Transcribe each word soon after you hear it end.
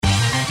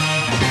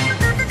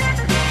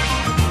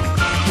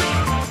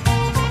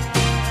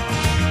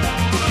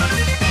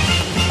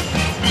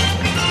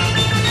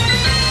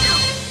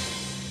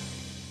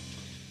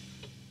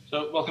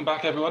welcome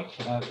back, everyone.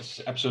 This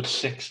is episode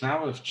 6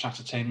 now of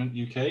Chattertainment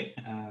UK,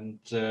 and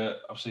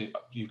obviously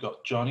you've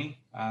got Johnny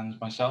and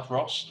myself,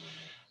 Ross.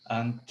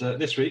 And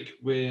this week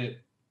we're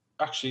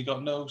actually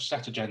got no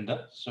set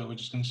agenda, so we're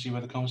just going to see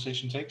where the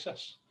conversation takes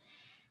us.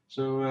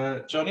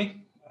 So,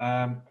 Johnny,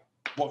 what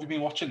have you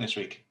been watching this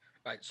week?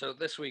 Right, so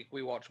this week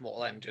we watched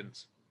Mortal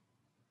Engines.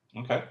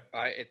 Okay.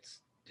 Right,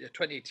 it's a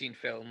 2018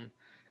 film,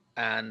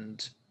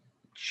 and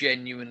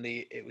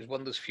genuinely, it was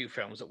one of those few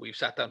films that we've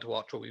sat down to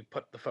watch where we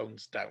put the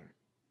phones down.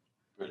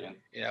 Brilliant.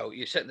 You know,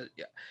 you sit in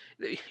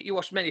you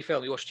watch many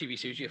films, you watch TV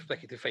series, you're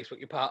flicking through Facebook,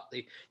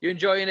 you're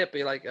enjoying it, but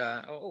you're like,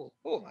 oh,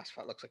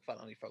 that looks like fun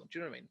on your phone. Do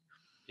you know what I mean?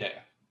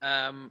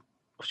 Yeah.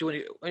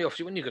 Obviously,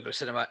 when you go to the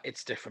cinema,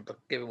 it's different, but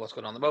given what's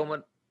going on at the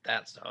moment,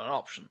 that's not an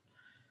option.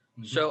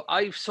 Mm-hmm. So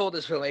I saw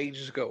this film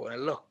ages ago, and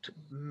it looked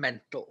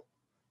mental.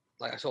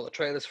 Like I saw the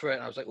trailers for it,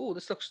 and I was like, "Oh,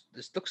 this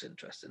looks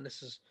interesting.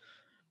 This is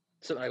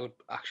something I would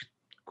actually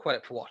quite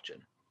up for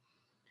watching."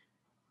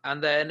 And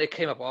then it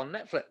came up on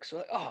Netflix. So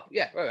like, oh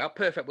yeah, right,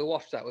 perfect. We'll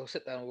watch that. We'll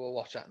sit down and we'll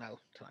watch that now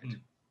tonight.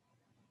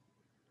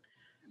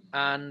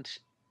 And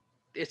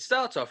it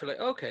starts off, you're like,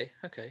 okay.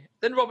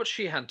 Then Robert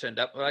Sheehan turned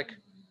up. We're like,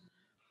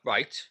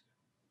 right,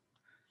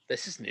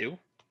 this is new.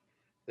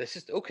 This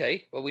is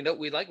okay. Well, we know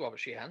we like Robert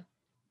Sheehan.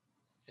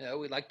 You know,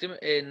 we liked him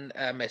in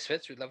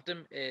Misfits. We loved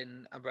him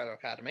in Umbrella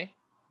Academy.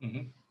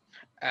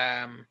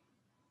 Mm-hmm.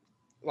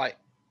 Like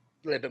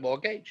a little bit more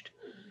engaged.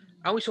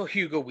 And we saw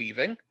Hugo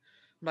Weaving. I'm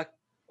like,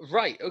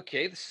 right,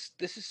 okay, this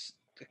is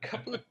a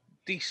couple of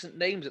decent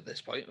names at this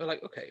point. We're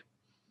like, okay.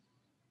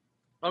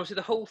 Obviously,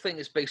 the whole thing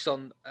is based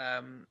on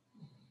a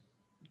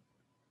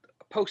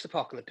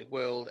post-apocalyptic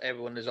world.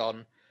 Everyone is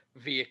on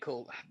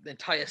vehicle. The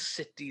entire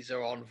cities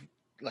are on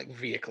like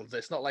vehicles.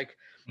 It's not like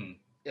a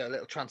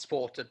little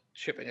transporter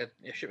shipping it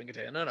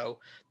in. No.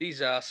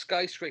 These are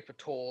skyscraper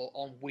tall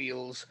on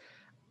wheels.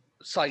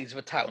 Sides of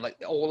a town, like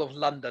all of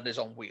London is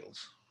on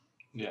wheels.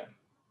 Yeah.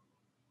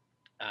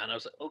 And I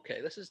was like,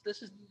 okay, this is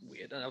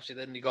weird. And obviously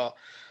then you got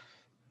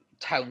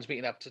towns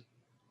meeting up to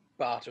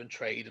barter and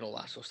trade and all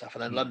that sort of stuff.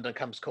 And then London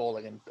comes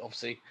calling, and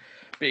obviously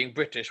being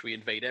British, we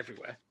invade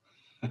everywhere.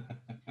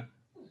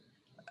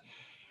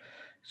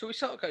 So we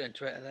started going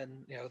into it, and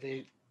then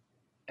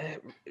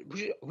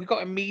we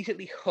got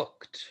immediately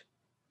hooked.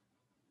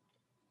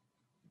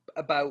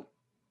 About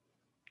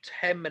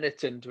 10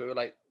 minutes into it, we were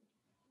like,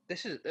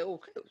 this is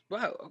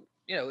wow.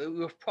 We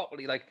were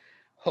properly like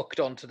hooked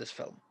onto this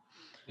film.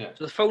 Yeah.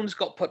 So the phones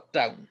got put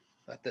down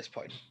at this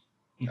point,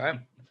 right?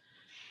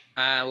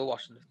 And we're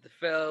watching the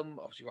film.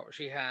 Obviously, Robert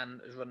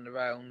Sheehan is running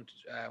around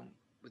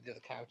with the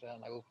other character,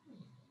 and I will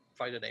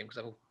find her name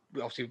because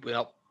we're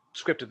not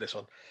scripted this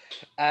one.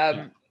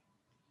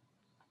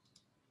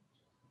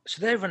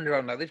 So they're running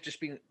around now. They've just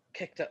been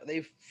kicked out.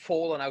 They've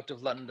fallen out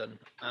of London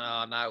and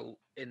are now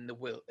in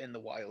the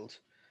wild,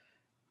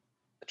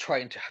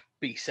 trying to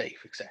be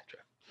safe, etc.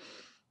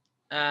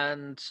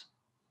 And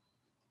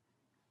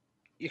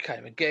you're kind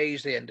of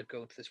engaged. They end up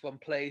going to this one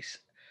place,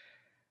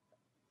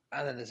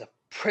 and then there's a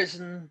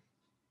prison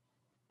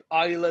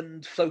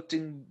island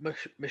floating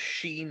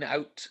machine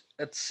out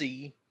at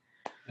sea.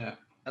 Yeah.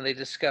 And they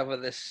discover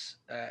this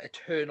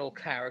eternal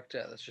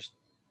character that's just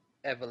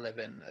ever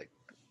living, like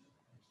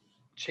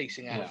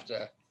chasing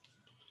after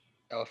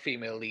our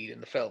female lead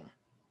in the film.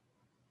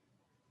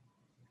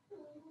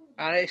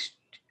 And it's,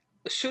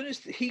 as soon as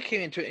he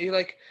came into it, you're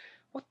like,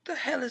 what the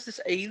hell is this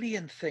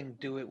alien thing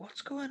doing?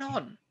 What's going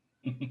on?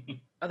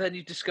 And then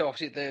you discover,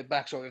 obviously, the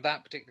backstory of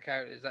that particular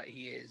character is that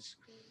he is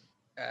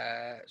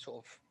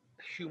sort of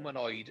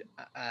humanoid,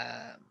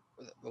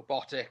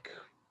 robotic,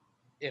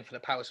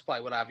 infinite power supply,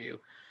 what have you.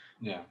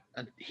 Yeah.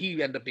 And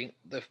he ended up being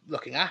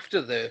looking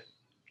after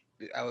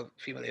our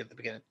female lead at the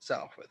beginning to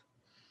start off with.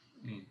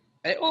 And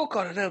it all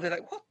got a little bit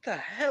like, what the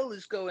hell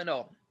is going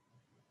on?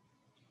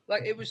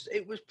 Like, it was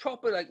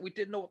proper, like, we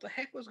didn't know what the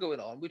heck was going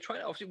on. We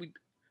tried, obviously, we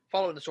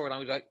following the storyline,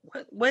 we were like,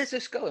 where's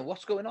this going?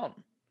 What's going on?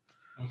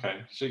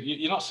 Okay, so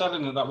you're not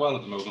selling it that well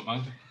at the moment,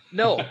 mind?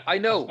 No, I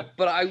know,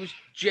 but I was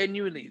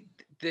genuinely,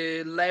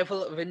 the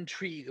level of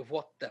intrigue of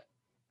what the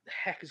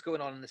heck is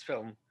going on in this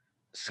film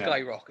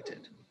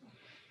skyrocketed.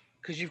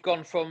 Because you've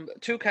gone from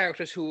two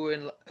characters who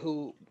were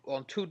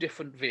on two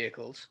different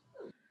vehicles,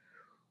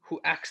 who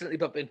accidentally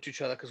bump into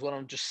each other because one of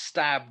them just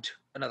stabbed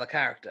another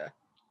character.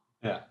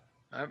 Yeah.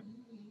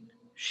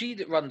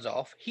 She runs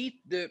off.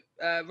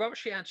 Robert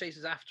Sheehan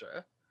chases after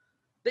her.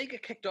 They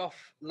get kicked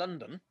off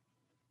London.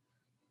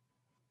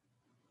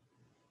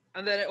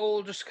 And then it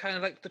all just kind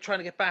of like they're trying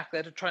to get back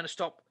there, to trying to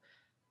stop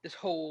this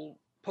whole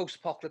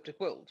post-apocalyptic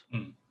world.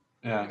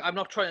 Yeah. I'm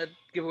not trying to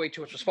give away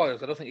too much of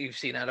spoilers. I don't think you've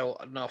seen it. I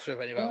don't know if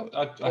any about.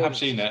 I have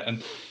seen it,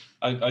 and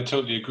I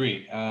totally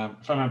agree.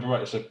 If I remember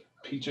right, it's a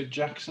Peter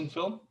Jackson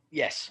film.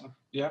 Yes.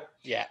 Yeah.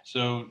 Yeah.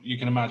 So you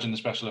can imagine the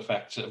special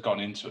effects that have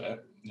gone into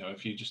it.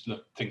 If you just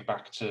think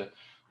back to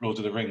Lord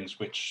of the Rings,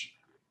 which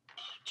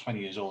 20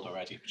 years old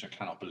already, which I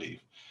cannot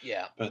believe.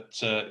 Yeah. But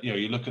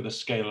you look at the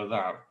scale of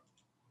that.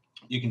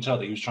 You can tell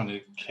that he was trying to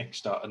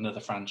kickstart another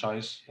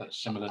franchise that's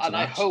similar to that. And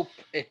I hope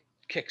it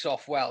kicks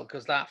off well,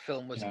 because that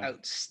film was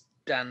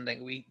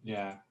outstanding.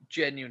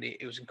 Genuinely,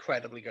 it was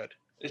incredibly good.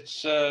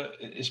 It's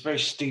very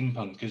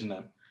steampunk, isn't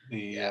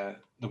it?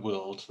 The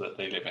world that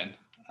they live in.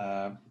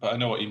 But I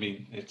know what you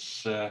mean.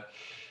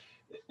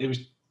 It was,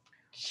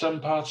 some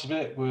parts of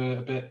it were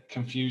a bit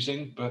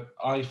confusing, but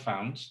I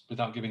found,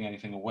 without giving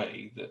anything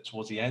away, that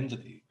towards the end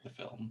of the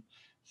film,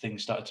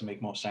 things started to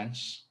make more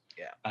sense.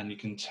 Yeah. And you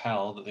can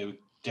tell that they were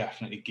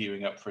definitely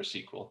gearing up for a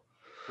sequel,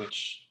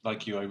 which,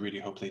 like you, I really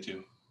hope they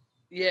do.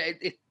 Yeah,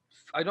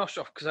 I'm not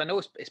sure, because I know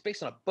it's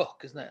based on a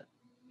book, isn't it?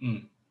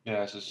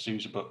 Yeah, it's a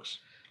series of books.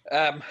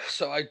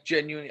 So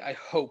I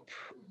hope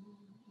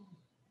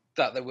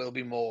that there will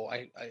be more.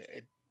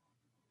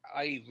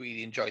 I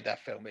really enjoyed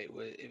that film. It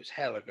was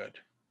hella good.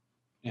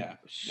 Yeah,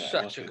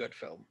 Such a good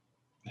film.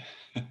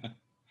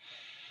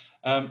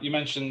 You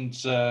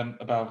mentioned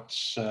about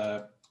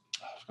I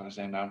forgot his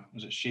name now.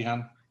 Was it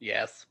Sheehan?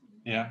 Yes.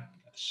 Yeah.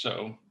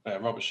 So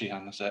Robert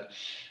Sheehan, that's it.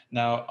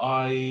 Now,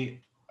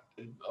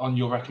 on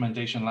your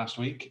recommendation last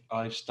week,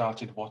 I've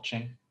started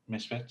watching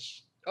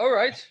Misfits. All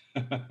right.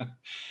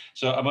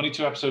 So I'm only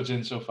 2 episodes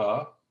in so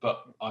far,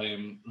 but I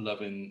am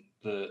loving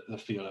the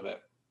feel of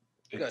it.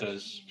 It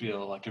does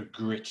feel like a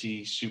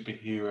gritty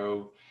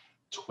superhero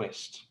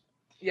twist.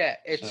 Yeah,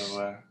 it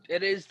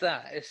is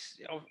that. It's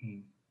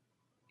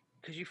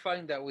because you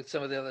find that with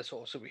some of the other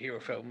sort of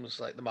superhero films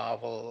like the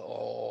Marvel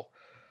or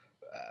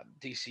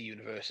DC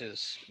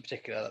universes in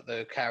particular, that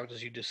the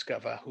characters you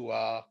discover who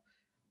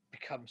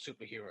become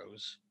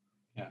superheroes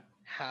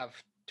have,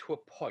 to a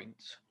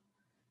point,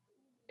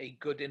 a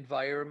good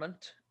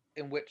environment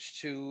in which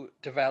to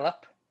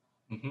develop.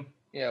 Mm-hmm.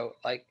 You know,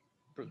 like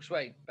Bruce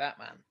Wayne,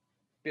 Batman,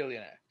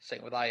 billionaire.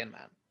 Same with Iron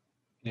Man.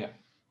 Yeah.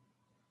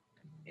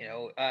 You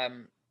know,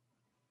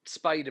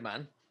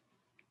 Spider-Man,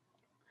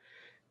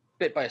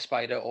 bit by a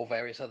spider, or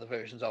various other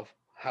versions of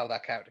how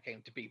that character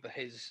came to be. But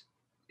he's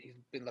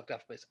been looked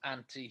after by his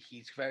auntie.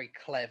 He's very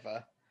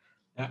clever,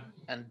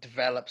 and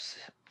develops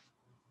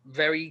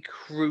very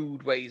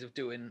crude ways of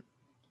doing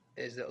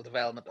his little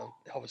development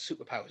of his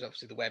superpowers.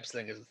 Obviously, the web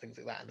slingers and things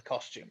like that, and the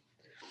costume.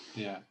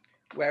 Yeah.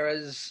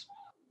 Whereas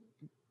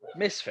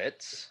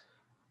Misfits,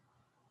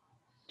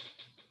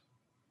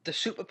 the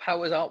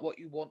superpowers aren't what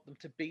you want them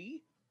to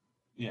be.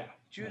 Yeah.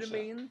 Do you know what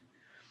I mean?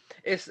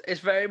 It's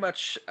very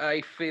much.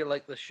 I feel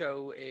like the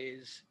show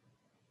is.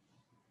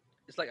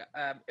 It's like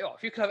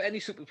if you could have any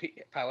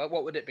superpower,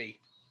 what would it be?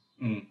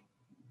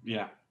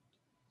 Yeah.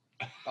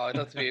 I'd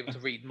love to be able to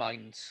read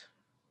minds.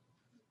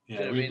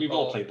 Yeah, we've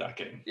all played that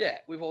game. Yeah,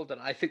 we've all done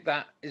it. I think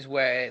that is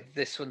where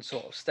this one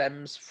sort of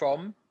stems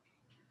from.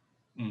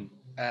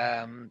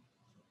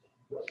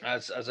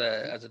 As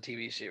a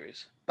TV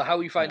series. But how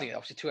are you finding it?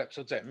 Obviously, 2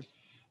 episodes in.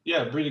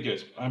 Yeah, really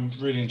good. I'm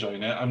really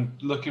enjoying it. I'm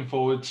looking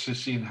forward to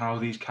seeing how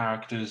these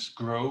characters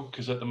grow,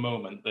 because at the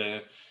moment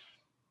I'm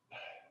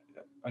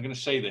going to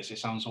say this, it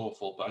sounds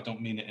awful, but I don't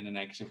mean it in a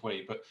negative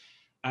way, but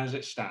as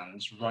it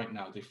stands right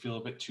now, they feel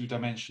a bit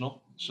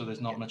two-dimensional, so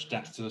there's not much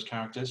depth to those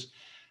characters.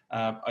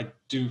 I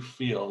do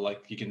feel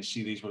like you're going to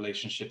see these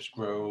relationships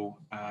grow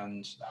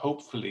and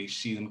hopefully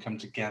see them come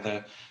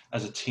together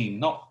as a team,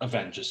 not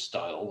Avengers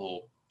style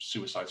or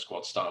Suicide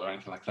Squad style or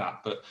anything like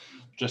that, but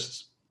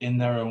just in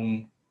their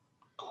own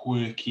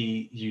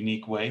quirky,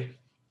 unique way.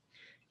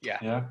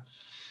 Yeah.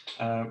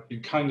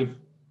 You kind of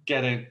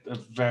get a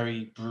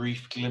very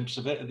brief glimpse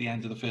of it at the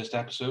end of the first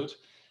episode.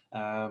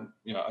 I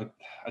don't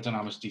know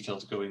how much detail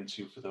to go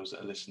into for those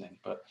that are listening,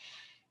 but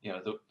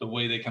the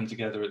way they come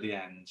together at the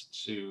end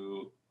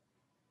to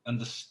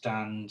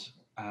understand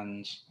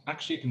and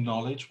actually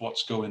acknowledge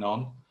what's going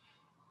on.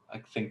 I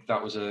think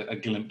that was a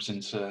glimpse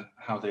into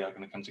how they are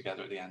going to come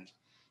together at the end.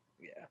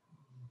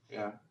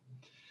 Yeah.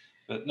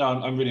 But no,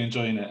 I'm really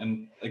enjoying it.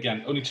 And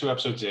again, only 2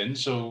 episodes in,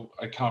 so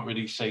I can't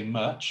really say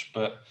much,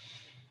 but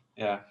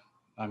yeah,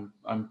 I'm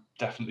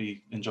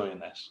definitely enjoying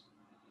this.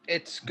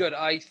 It's good.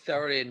 I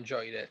thoroughly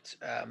enjoyed it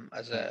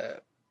as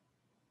a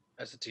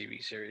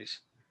TV series.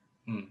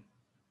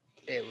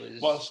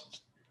 It was.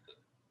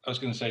 I was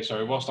going to say,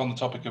 sorry, whilst on the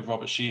topic of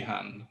Robert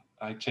Sheehan,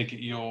 I take it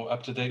you're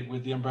up to date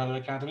with the Umbrella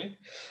Academy?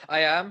 I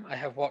am. I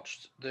have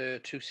watched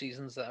the 2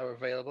 seasons that are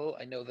available.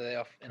 I know they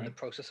are in the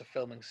process of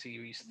filming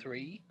series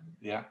 3.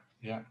 Yeah.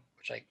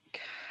 Which I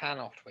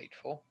cannot wait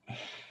for.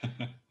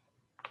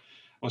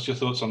 What's your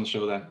thoughts on the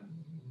show then?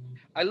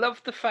 I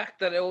love the fact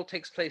that it all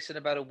takes place in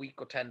about a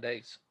week or 10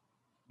 days.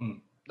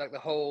 Like the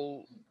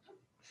whole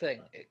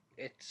thing.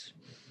 It's.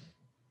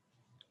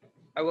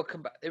 I will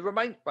come back.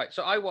 Right,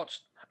 so I'm going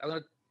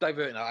to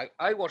divert now.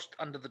 I watched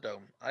Under the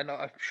Dome. I'm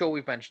sure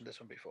we've mentioned this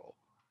one before.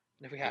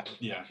 And if we haven't,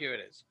 here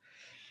it is.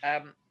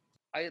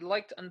 I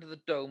liked Under the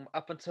Dome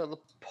up until the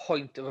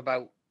point of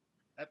about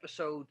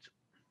episode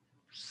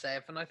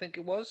 7, I think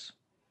it was.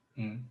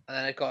 And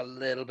then it got a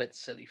little bit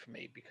silly for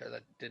me because I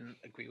didn't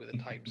agree with the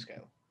time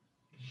scale.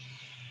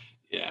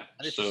 Yeah.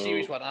 And this is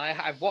series 1.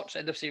 I've watched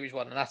end of series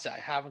 1, and that's it. I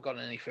haven't gone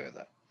any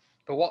further.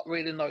 But what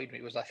really annoyed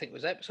me was I think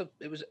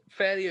it was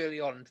fairly early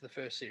on into the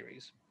first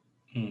series.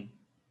 I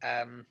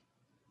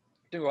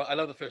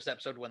love the first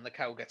episode when the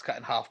cow gets cut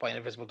in half by an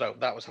invisible dome.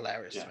 That was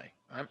hilarious to me.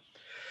 Right?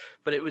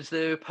 but it was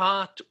the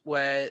part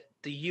where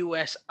the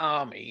US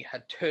Army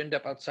had turned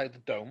up outside the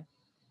dome,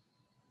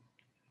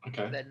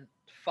 Okay. then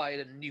fired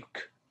a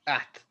nuke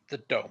at the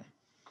dome.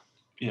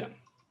 Yeah.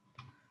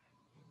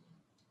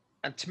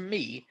 And to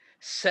me,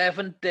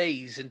 7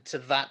 days into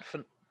that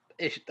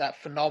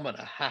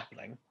phenomena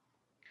happening,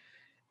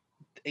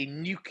 a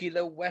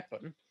nuclear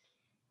weapon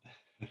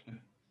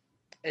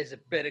is a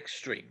bit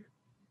extreme.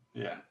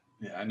 Yeah.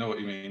 Yeah. I know what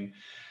you mean.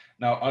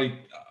 Now,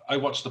 I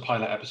watched the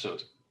pilot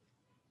episode,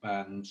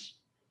 and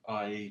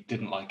I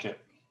didn't like it.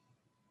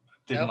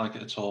 Didn't No? like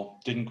it at all.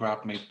 Didn't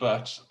grab me.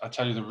 But I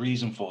tell you, the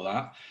reason for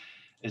that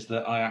is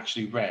that I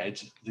actually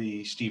read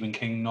the Stephen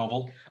King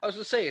novel. I was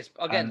going to say, it's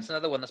And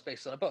another one that's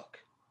based on a book.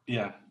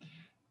 yeah.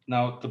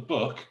 Now, the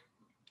book,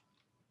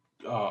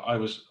 I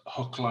was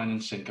hook, line,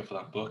 and sinker for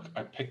that book.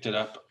 I picked it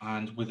up,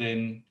 and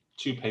within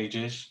 2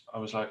 pages, I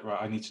was like,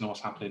 right, I need to know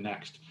what's happening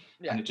next.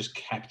 Yeah. And it just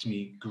kept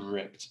me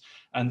gripped.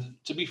 And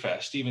to be fair,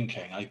 Stephen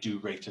King, I do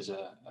rate as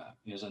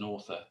an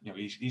author.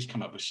 He's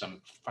come up with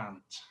some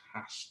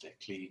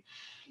fantastically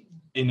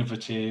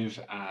innovative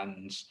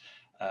and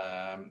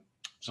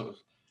sort of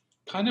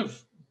kind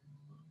of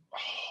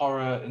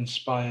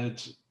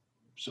horror-inspired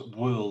sort of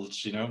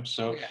worlds.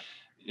 So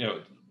Yeah.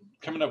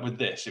 Coming up with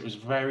this, it was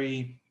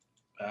very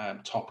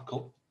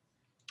topical.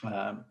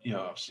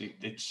 Obviously,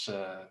 it's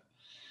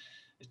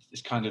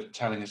kind of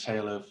telling a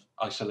tale of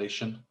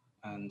isolation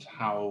and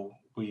how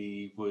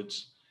we would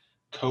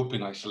cope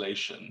in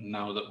isolation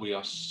now that we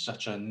are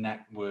such a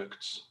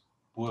networked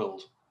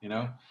world.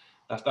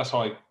 That's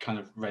how I kind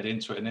of read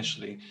into it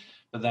initially,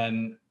 but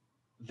then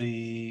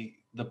the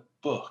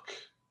book,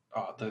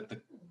 the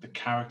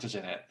characters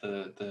in it,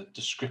 the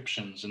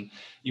descriptions, and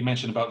you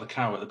mentioned about the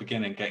cow at the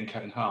beginning getting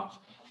cut in half.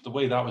 The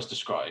way that was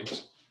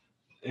described,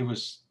 it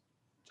was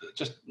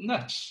just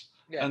nuts.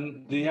 Yeah.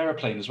 And the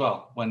aeroplane as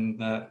well, when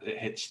it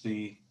hits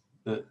the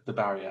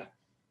barrier.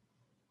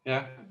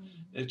 Yeah,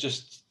 it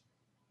just,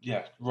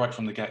 right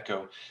from the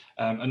get-go.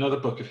 Another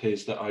book of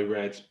his that I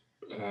read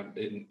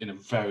in a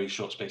very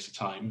short space of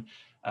time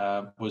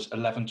was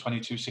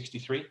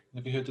 11/22/63.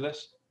 Have you heard of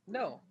this?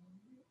 No.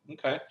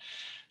 Okay.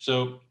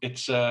 So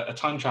it's a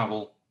time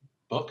travel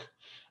book.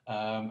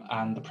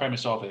 And the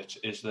premise of it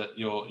is that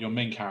your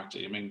main character,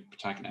 your main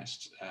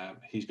protagonist,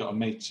 he's got a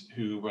mate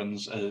who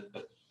runs a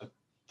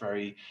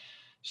very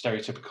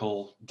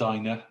stereotypical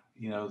diner.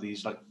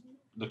 These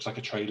looks like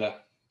a trailer.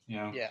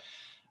 Yeah.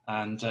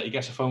 And he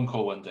gets a phone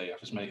call one day off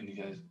his mate,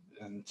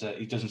 and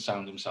he doesn't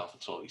sound himself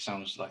at all. He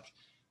sounds like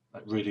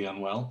really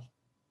unwell.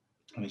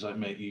 And he's like,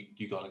 mate,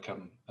 you got to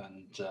come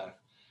and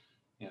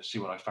see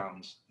what I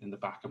found in the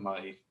back of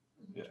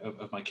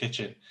my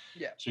kitchen.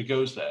 Yeah. So he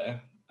goes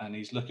there and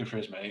he's looking for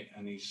his mate,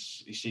 and he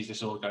sees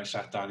this old guy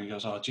sat down. He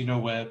goes, "Oh, do you know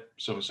where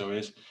so and so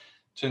is?"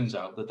 Turns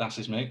out that that's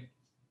his mate,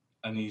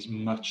 and he's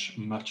much,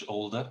 much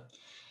older.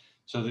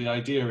 So the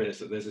idea is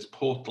that there's this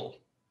portal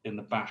in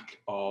the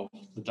back of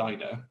the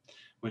diner,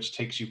 which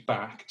takes you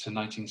back to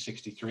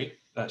 1963.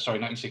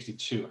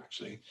 1962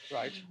 actually.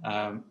 Right.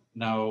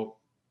 Now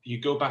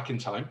you go back in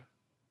time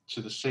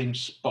to the same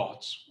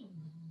spot.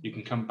 You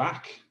can come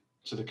back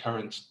to the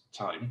current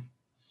time,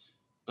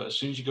 but as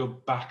soon as you go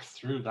back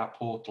through that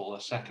portal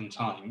a second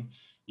time,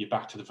 you're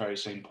back to the very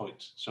same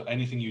point. So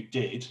anything you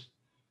did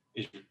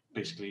is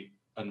basically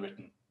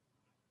unwritten.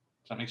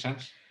 Does that make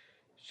sense?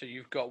 So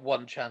you've got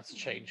one chance to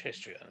change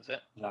history, then, is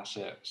it? That's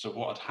it. So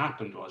what had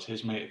happened was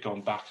his mate had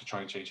gone back to try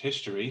and change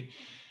history.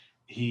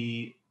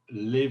 He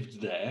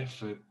lived there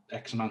for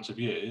X amount of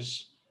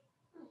years,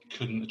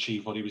 couldn't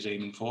achieve what he was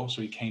aiming for,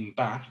 so he came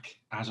back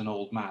as an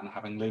old man,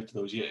 having lived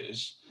those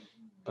years.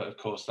 But of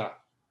course, that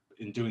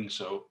in doing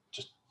so,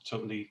 just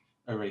totally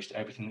erased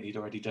everything that he'd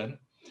already done.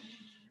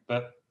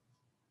 But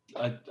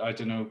I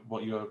don't know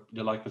what you're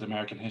like with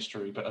American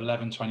history, but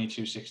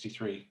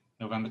 11/22/63,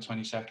 November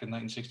 22nd,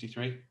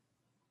 1963.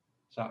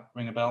 Does that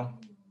ring a bell?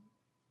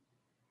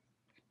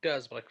 It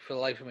does, but for the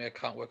life of me, I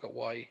can't work out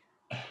why.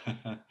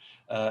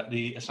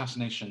 The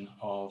assassination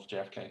of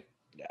JFK.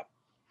 Yeah.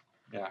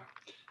 Yeah.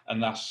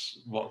 And that's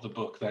what the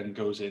book then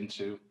goes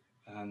into.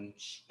 And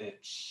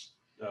it's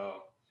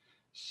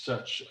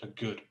such a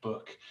good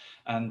book.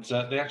 And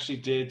they actually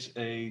did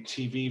a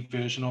TV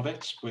version of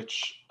it,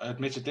 which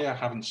admittedly I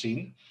haven't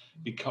seen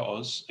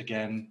because,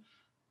 again,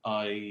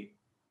 I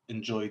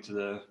enjoyed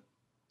the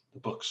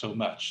book so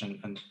much,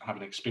 and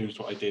having experienced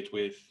what I did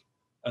with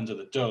Under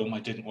the Dome, I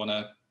didn't want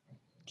to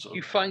sort of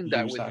You find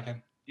that use that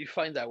again. You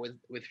find that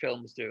with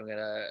films doing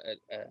an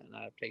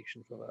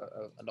adaptation from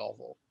a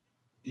novel,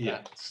 Yeah,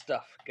 that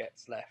stuff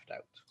gets left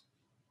out.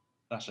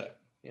 that's it.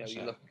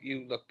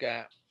 You look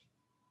at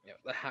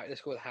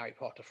let's go with the Harry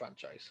Potter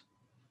franchise.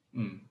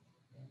 Mm.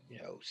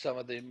 Some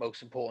of the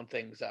most important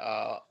things that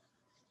are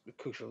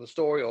crucial to the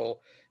story, or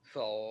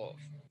for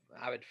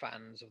avid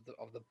fans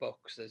of the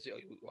books. There's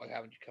why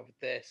haven't you covered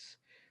this?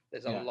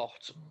 There's a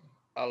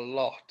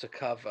lot to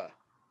cover.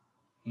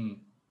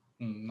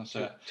 That's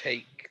it.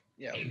 Take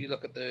you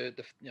look at the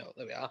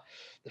there we are.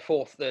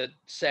 The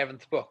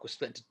seventh book was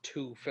split into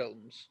 2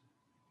 films.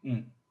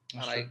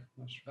 That's and true.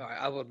 That's true.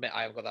 I will admit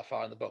I haven't got that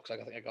far in the books. I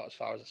think I got as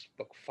far as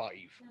book 5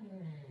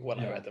 when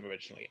I Yeah. read them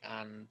originally,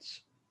 and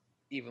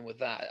even with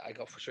that, I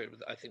got frustrated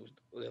with. I think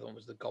the other one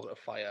was the Goblet of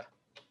Fire.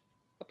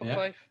 Book Yeah.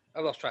 5. I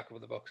lost track of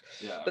the books,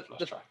 Yeah, but I've lost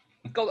the track.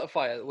 Goblet of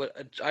Fire.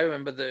 I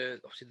remember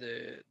obviously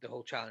the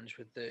whole challenge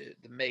with the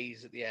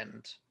maze at the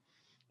end.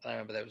 I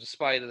remember there was a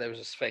spider, there was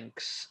a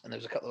sphinx, and there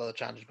was a couple of other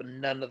challenges, but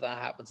none of that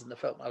happens in the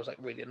film. I was like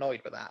really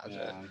annoyed by that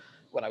Yeah,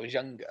 when I was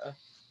younger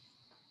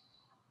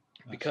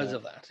that's because it.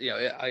 of that.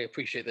 I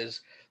appreciate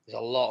there's a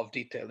lot of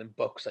detail in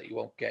books that you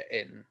won't get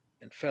in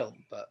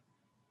film, but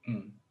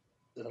Mm.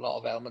 there's a lot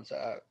of elements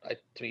that I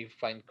to me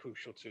find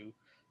crucial to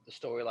the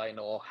storyline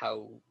or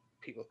how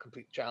people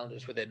complete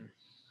challenges within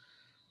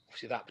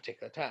obviously that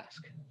particular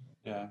task.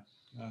 Yeah,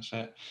 that's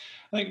it.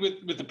 I think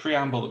with the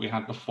preamble that we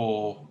had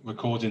before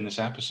recording this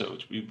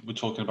episode, we were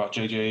talking about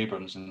J.J.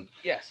 Abrams, and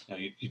Yes.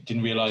 you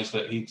didn't realise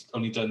that he'd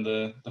only done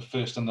the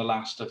first and the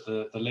last of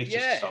the latest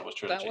Yeah, Star Wars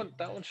trilogy.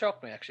 that one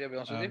shocked me actually. I'll be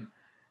honest with you.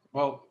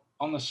 Well,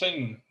 on the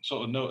same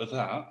sort of note of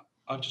that,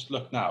 I've just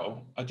looked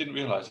now. I didn't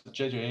realise that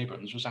J.J.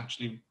 Abrams was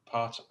actually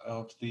part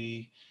of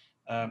the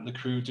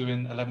crew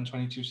doing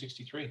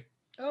 11/22/63,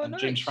 Oh, and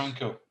nice. James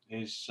Franco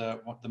is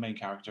the main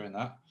character in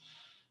that.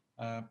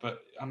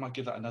 But I might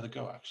give that another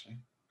go, actually.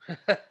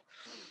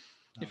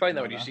 You find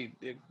that when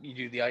you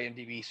do the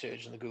IMDb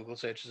search and the Google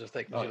searches of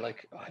things, you're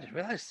like, oh, I didn't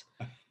realize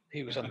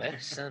he was on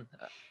this and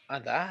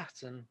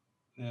that, and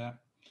yeah,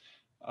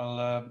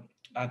 I'll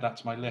add that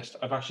to my list.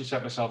 I've actually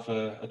set myself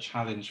a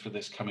challenge for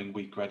this coming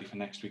week, ready for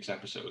next week's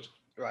episode.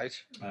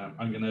 right.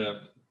 I'm going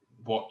to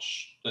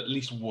watch at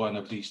least one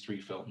of these 3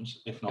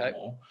 films, if not Okay.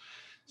 more.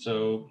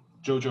 So,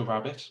 Jojo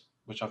Rabbit,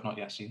 which I've not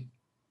yet seen.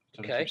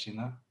 Don't know if Okay. you've seen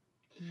that.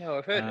 No,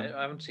 I've heard it.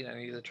 I haven't seen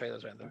any of the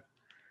trailers or anything.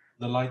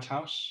 The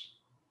Lighthouse.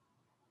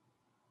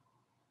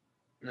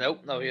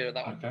 Nope, no, heard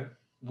that one. Okay.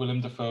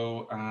 Willem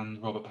Dafoe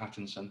and Robert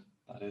Pattinson,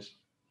 that is.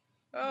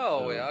 Oh,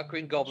 So- yeah,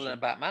 Green Goblin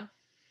and Batman.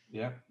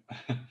 Yeah.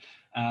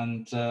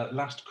 And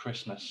Last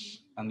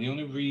Christmas. And the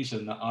only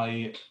reason that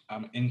I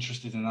am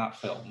interested in that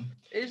film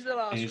Is the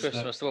Last Is that-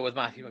 Christmas the one with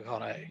Matthew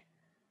McConaughey?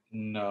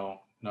 no,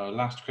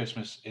 Last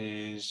Christmas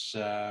is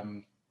I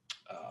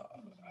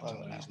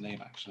don't know his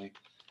name actually.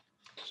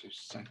 2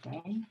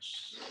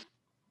 seconds.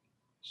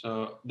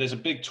 So there's a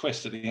big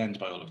twist at the end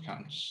by all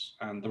accounts,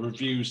 and the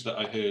reviews that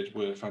I heard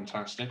were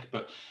fantastic.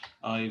 But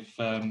I've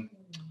let's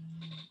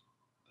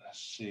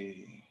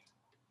see,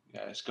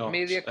 yeah, it's got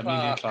Emilia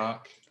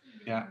Clarke.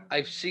 Yeah,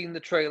 I've seen the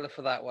trailer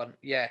for that one.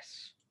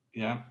 Yes.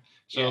 yeah.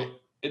 So Yeah.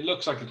 it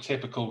looks like a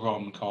typical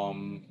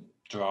rom-com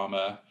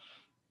drama,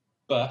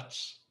 but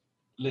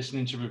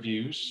listening to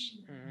reviews,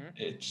 Hmm.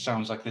 it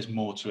sounds like there's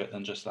more to it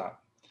than just that.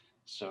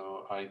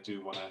 So I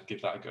do want to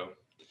give that a go.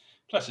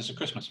 Plus, it's a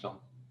Christmas film,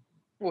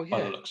 Well, by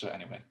the yeah. looks of it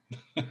anyway.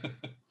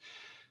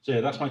 So yeah,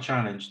 that's my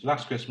challenge.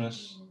 Last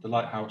Christmas, The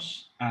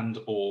Lighthouse, and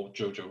or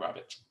Jojo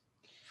Rabbit.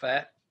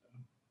 Fair.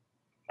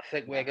 I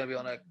think we're going to be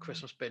on a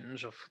Christmas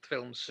binge of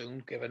films soon,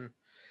 given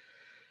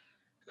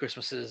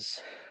Christmas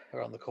is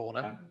around the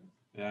corner.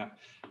 Yeah.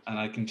 And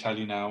I can tell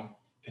you now,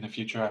 in a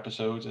future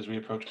episode, as we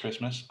approach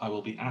Christmas, I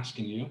will be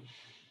asking you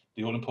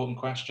the all-important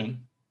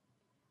question.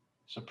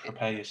 So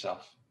prepare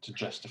yourself to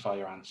justify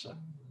your answer.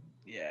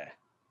 Yeah.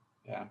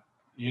 Yeah.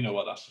 You know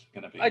what that's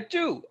going to be. I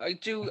do. I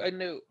do.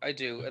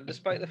 And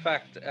despite the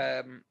fact,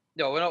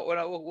 no,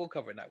 we'll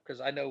cover it now because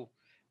I know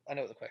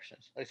what the question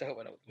is. At least I hope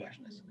I know what the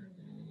question is.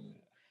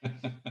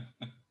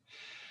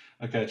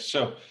 Okay,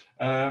 so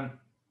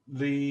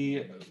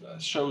the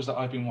shows that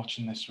I've been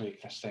watching this week,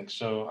 let's think.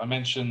 So I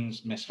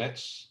mentioned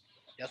Misfits.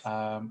 Yes.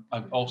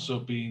 I've also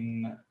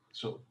been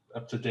sort of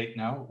up to date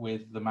now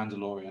with The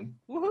Mandalorian,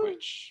 Woohoo.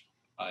 which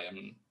I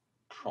am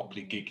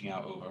properly geeking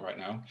out over right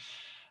now,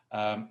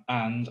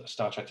 and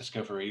Star Trek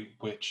Discovery,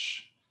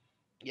 which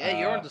Yeah,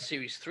 you're on the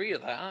series 3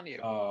 of that, aren't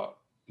you?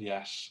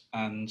 yes,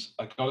 and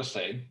I gotta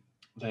say,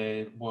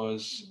 there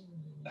was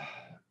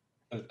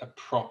a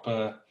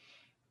proper.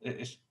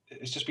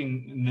 It's just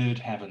been nerd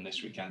heaven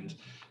this weekend.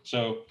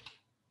 So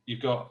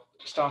you've got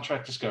Star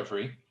Trek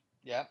Discovery,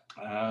 Yeah.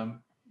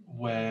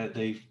 where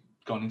they've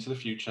gone into the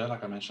future,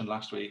 like I mentioned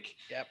last week.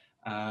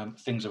 Yep.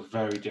 Things are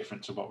very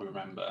different to what we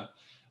remember.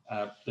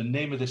 The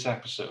name of this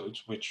episode,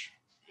 which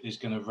is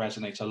going to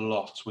resonate a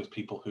lot with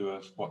people who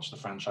have watched the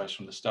franchise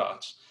from the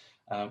start,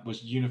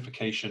 was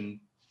Unification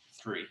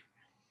 3.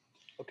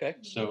 Okay.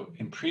 So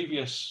in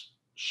previous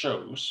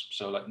shows,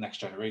 so like Next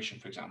Generation,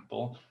 for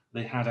example,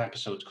 they had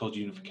episodes called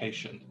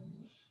Unification.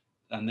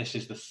 And this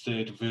is the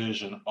 3rd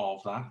version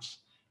of that.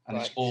 And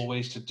Right. it's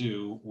always to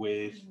do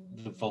with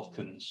the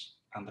Vulcans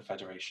and the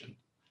Federation.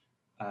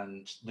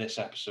 And this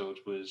episode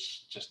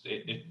was just,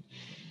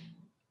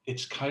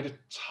 it's kind of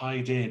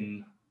tied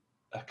in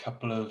a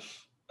couple of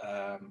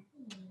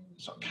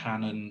sort of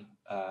canon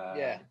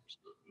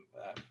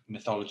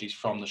mythologies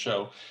from the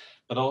show.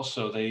 But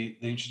also they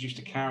introduced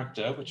a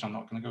character, which I'm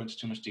not going to go into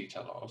too much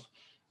detail of,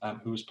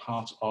 who was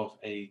part of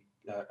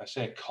I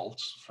say a cult,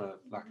 for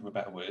lack of a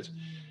better word,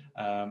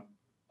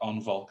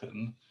 on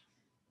Vulcan,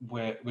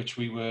 which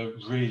we were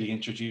really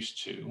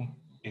introduced to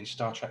in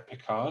Star Trek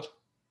Picard.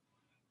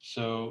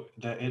 So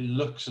it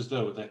looks as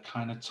though they're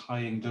kind of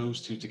tying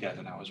those two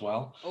together now as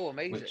well, Oh,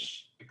 amazing.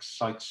 which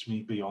excites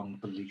me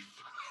beyond belief.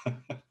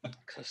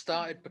 Because I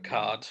started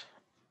Picard.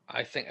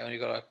 I think I only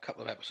got a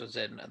couple of episodes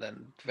in, and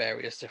then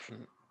various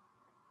different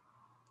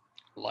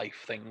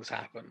life things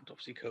happened.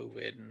 Obviously,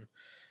 COVID and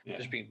Yeah.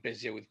 just being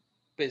busier with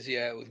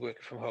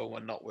working from home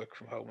and not working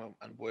from home,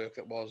 and work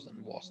that was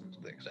and wasn't,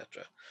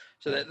 etc.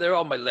 So Yeah. they're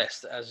on my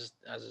list as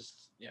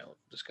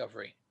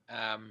Discovery.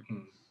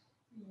 Hmm.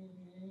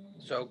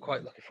 So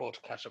quite looking forward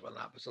to catch up on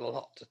that. There's a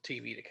lot of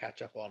TV to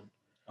catch up on,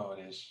 Oh, it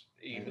is.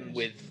 even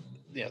with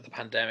the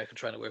pandemic and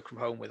trying to work from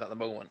home with at the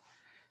moment.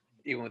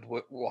 Even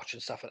with watching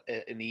stuff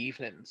in the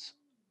evenings,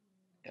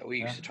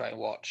 we used to try and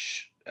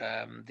watch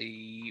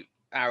the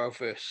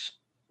Arrowverse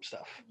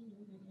stuff,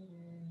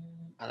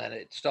 and then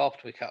it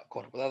stopped. We caught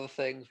up with other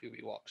things.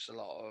 We watched a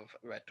lot of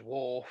Red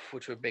Dwarf,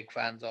 which we're big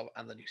fans of,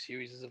 and the new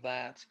series of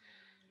that.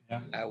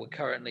 Yeah. We're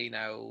currently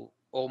now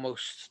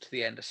almost to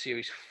the end of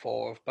series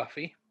 4 of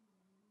Buffy.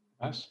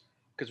 Nice.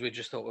 Because we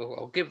just thought, well,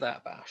 I'll give that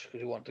a bash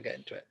because we want to get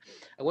into it.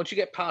 And once you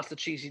get past the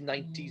cheesy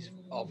 90s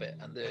of it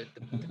and the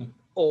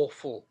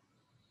awful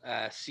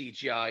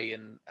CGI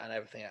and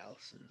everything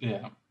else,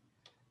 Yeah.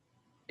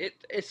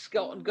 it's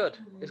gotten good.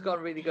 It's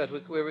gotten really good.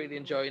 We're really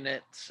enjoying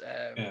it.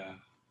 Yeah.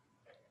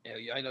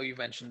 I know you've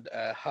mentioned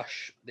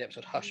Hush, the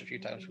episode Hush, a few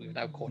times. We've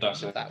now caught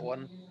up with that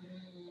one.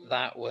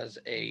 That was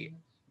a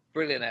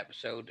brilliant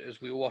episode.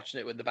 As we were watching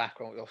it in the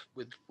background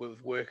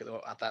with work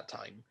at that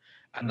time,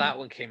 and that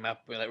one came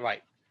up. We're like,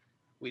 right,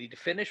 we need to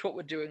finish what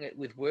we're doing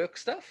with work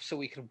stuff so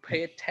we can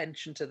pay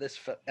attention to this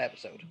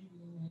episode. Do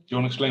you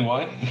want to explain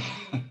why?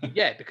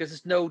 Yeah, because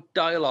there's no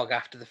dialogue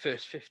after the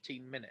first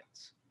 15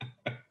 minutes.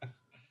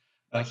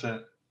 That's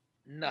it.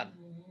 None.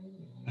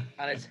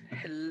 And it's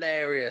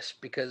hilarious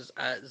because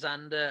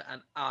Xander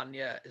and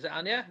Anya, is it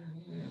Anya?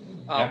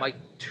 Are my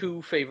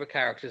two favorite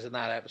characters in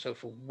that episode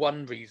for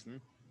one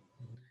reason.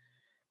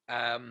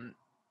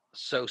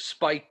 So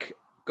Spike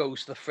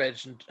goes to the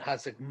fridge and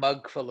has a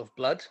mug full of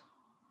blood,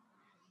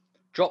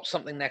 drops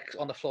something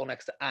on the floor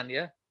next to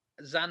Anya.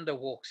 Xander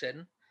walks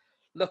in,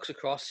 looks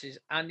across, sees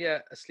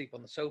Anya asleep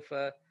on the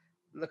sofa,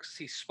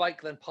 sees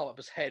Spike then pop up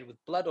his head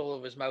with blood all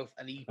over his mouth,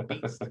 and he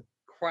beats the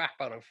crap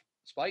out of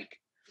Spike.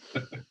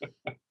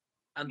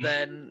 And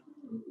then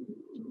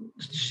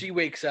she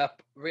wakes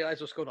up,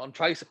 realizes what's going on,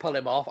 tries to pull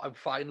him off. I'm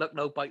fine. Look,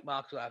 no bite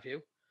marks, what have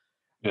you.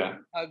 Yeah.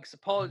 Hugs,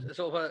 sort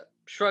of a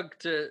shrug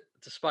to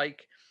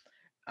Spike,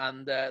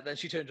 and then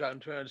she turns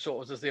around to her and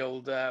sort of does the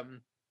old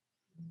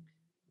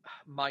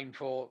mime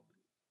for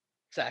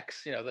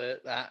sex, and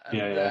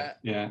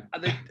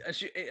they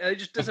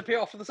just disappear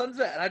off to the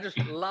sunset, and I just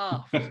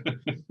laughed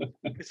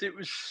because it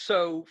was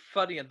so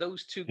funny, and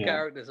those two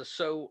characters are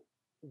so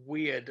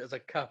weird as a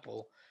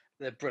couple.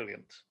 They're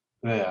brilliant.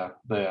 They are.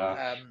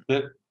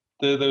 There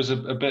was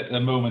a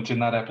moment in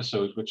that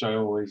episode which I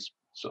always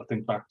sort of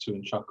think back to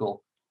and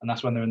chuckle, and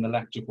that's when they're in the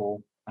lecture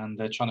hall and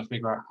they're trying to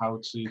figure out how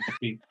to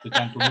defeat the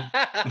gentleman.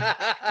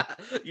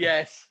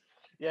 Yes.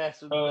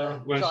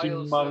 When she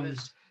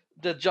mums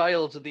the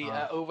Giles of the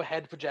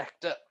overhead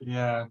projector.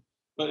 Yeah,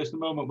 but it's the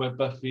moment where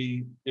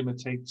Buffy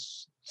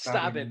imitates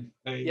stabbing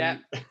a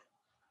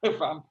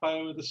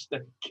vampire with a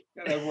stick,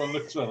 and everyone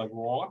looks at her like,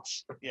 "What?"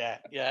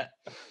 Yeah.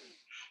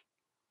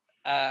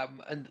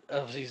 And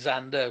obviously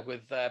Xander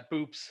with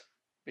boobs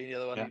being the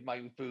other one, he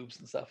might with boobs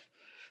and stuff.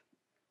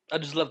 I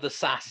just love the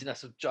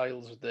sassiness of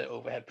Giles with the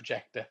overhead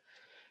projector.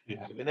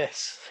 Yeah. Doing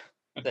this,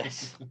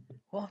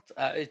 what?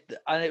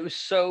 And it was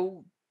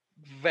so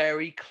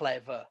very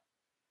clever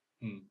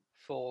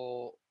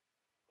for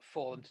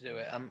them to do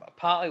it. And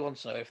partly I want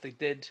to know if they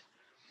did.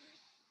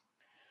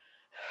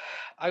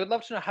 I would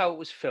love to know how it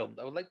was filmed.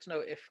 I would like to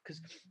know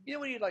because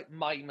when you like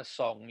mime a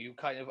song, you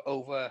kind of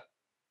over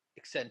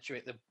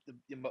accentuate the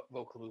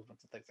vocal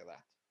movements and things like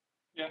that.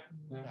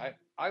 Yeah.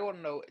 I want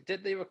to know,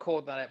 did they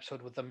record that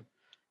episode with them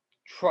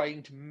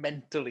trying to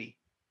mentally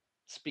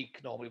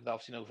speak normally with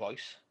obviously no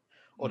voice,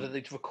 or did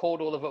they record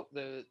all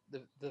the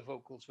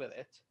vocals with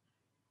it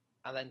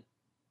and then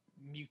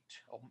mute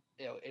or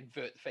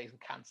invert the phase and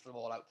cancel them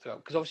all out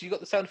throughout? Because obviously you've got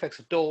the sound effects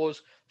of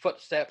doors,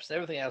 footsteps, and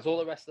everything else, all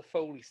the rest of the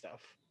Foley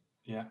stuff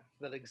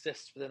that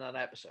exists within an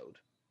episode.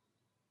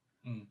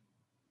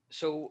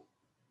 So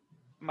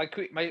my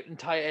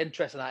entire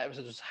interest in that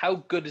episode was how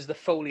good is the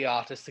Foley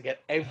artist to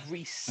get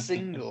every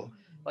single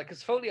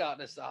because Foley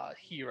artists are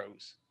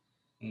heroes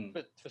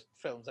for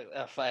films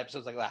for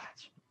episodes like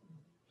that.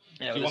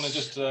 Do you want to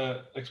just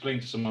explain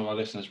to some of our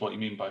listeners what you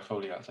mean by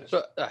Foley artist?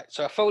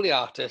 So a Foley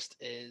artist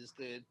is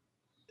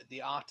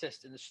the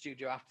artist in the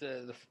studio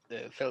after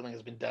the filming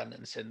has been done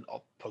and it's in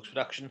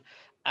post-production,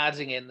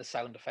 adding in the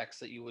sound effects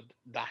that you would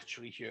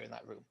naturally hear in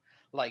that room,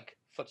 like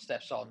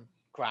footsteps on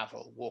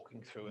gravel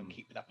walking through and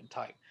keeping up in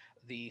time.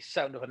 The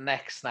sound of a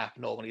neck snap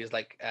normally is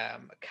like a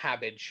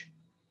cabbage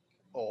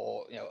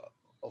or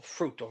of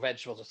fruit or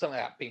vegetables or something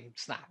like that being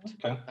snapped.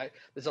 Okay. Right?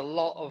 There's a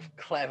lot of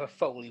clever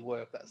Foley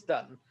work that's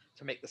done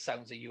to make the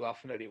sounds that you are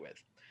familiar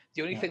with.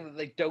 The only thing that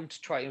they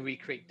don't try and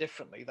recreate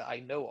differently that I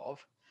know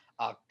of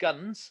are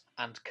guns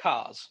and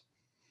cars.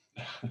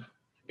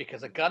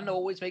 because a gun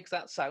always makes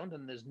that sound,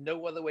 and there's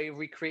no other way of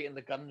recreating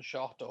the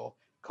gunshot or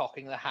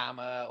cocking the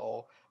hammer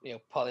or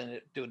pulling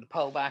it, doing the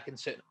pull back, and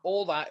certain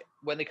all that.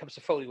 When it comes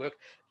to Foley work,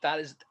 that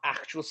is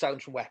actual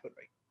sound from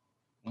weaponry,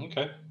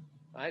 Okay.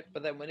 right?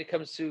 But then when it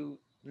comes to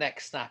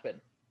neck snapping,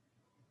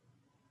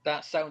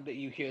 that sound that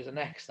you hear as a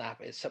neck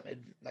snap is something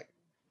like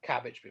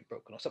cabbage being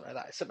broken or something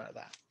like that. It's something like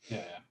that.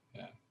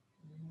 Yeah.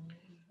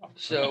 Oh,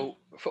 So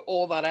for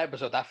all that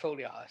episode, that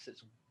Foley artist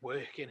is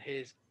working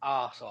his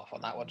ass off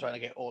on that one, trying to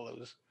get all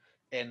those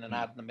in and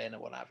adding them in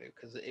and what have you,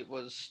 because it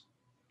was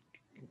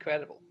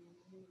incredible.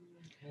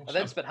 awesome. I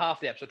then spent half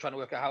the episode trying to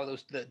work out how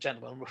the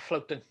gentlemen were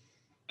floating.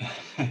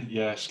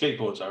 Yeah,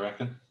 skateboards, I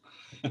reckon.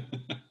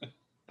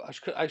 But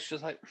I was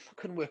just like, I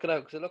couldn't work it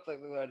out because it looked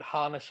like they were in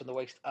harness from the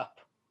waist up.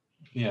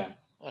 Yeah.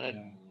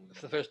 And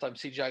for the first time,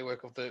 CGI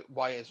work of the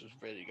wires was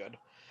really good.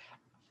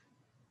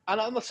 And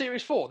on the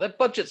Series 4, their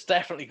budget's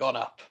definitely gone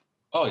up.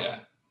 Oh yeah,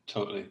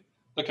 totally.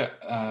 Look at,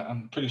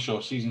 I'm pretty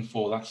sure season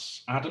 4.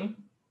 That's Adam.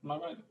 Am I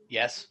right?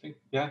 Yes.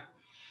 Yeah.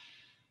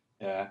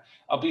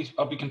 I'll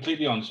be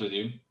completely honest with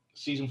you.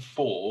 Season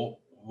 4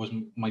 was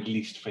my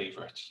least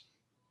favourite.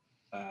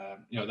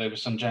 There were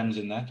some gems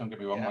in there. Don't get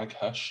me wrong, like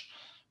Hush,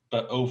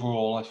 but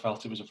overall, I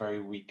felt it was a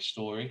very weak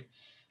story.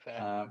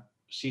 Fair.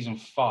 Season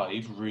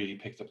 5 really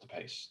picked up the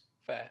pace.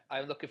 Fair.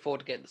 I'm looking forward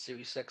to getting to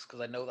Series 6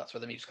 because I know that's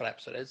where the musical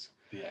episode is.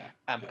 Yeah.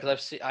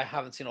 Because I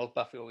haven't seen all of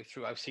Buffy all the way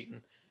through. I've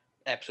seen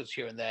episodes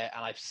here and there,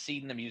 and I've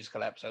seen the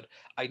musical episode.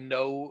 I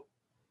know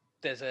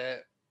there's a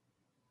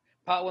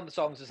part of one of the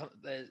songs is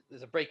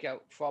there's a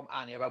breakout from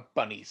Anya about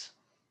bunnies.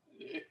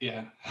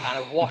 Yeah.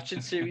 And I'm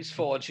watching Series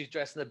 4, and she's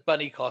dressed in a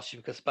bunny costume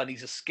because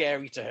bunnies are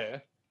scary to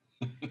her.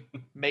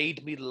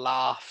 Made me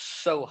laugh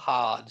so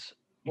hard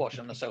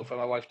watching on the sofa.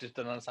 My wife just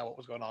didn't understand what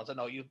was going on. So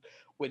no,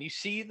 when you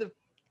see the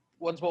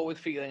Once More with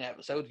Feeling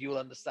episode, you'll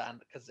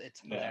understand because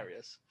it's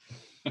hilarious.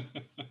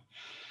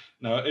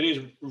 No, it is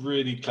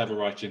really clever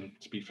writing,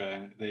 to be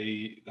fair.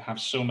 They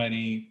have so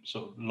many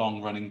sort of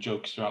long-running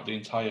jokes throughout the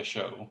entire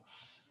show.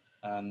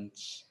 And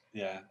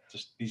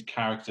just these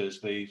characters,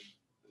 they've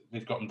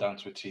got them down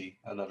to a T.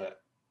 I love it.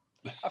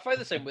 I find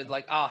the same with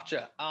like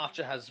Archer.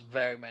 Archer has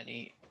very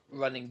many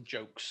running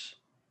jokes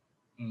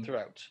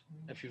throughout,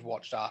 if you've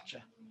watched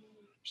Archer.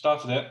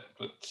 Started it,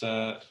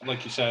 but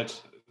like you said,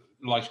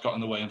 life got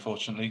in the way,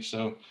 unfortunately,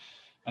 so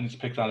I need to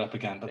pick that up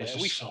again, but there's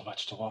just so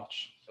much to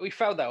watch. We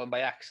found that one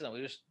by accident.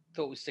 We just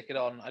thought we'd stick it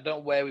on. I don't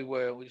know where we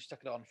were. We just stuck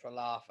it on for a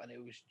laugh, and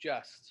it was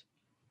just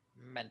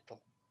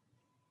mental.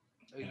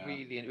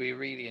 We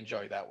really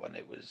enjoyed that one.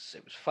 It was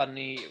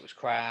funny. It was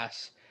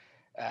crass.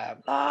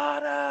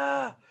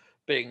 Lana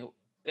being,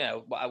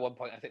 at one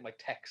point I think my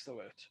text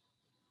alert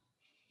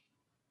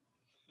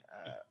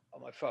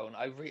on my phone.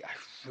 I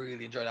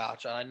really enjoyed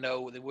Archer, and I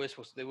know they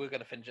were going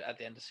to finish it at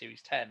the end of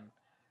Series 10,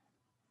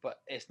 but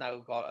it's now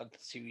got a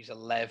Series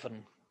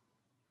 11.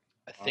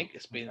 I think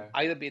it's been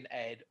either been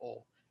aired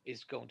or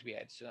is going to be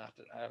aired soon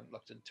after. I haven't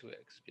looked into it.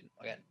 It's been,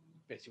 again,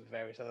 busy with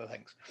various other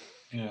things.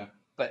 Yeah.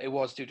 But it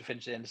was due to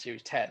finish at the end of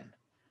Series 10.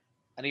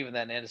 And even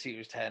then, the end of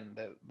Series 10,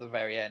 the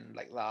very end,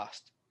 like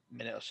last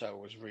minute or so,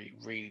 was really,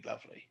 really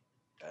lovely.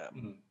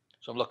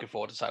 So I'm looking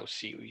forward to how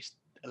Series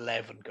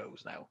 11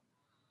 goes now.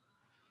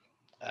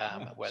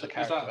 Where the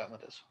character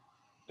development is.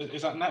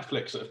 Is that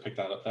Netflix that have picked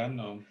that up then?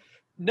 Or?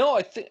 No,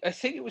 I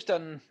think it was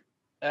done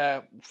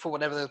for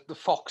whenever the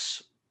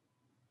Fox.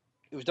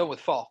 It was done with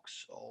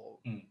Fox or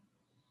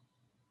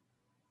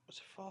was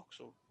it Fox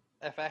or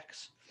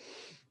FX?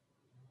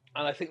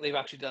 And I think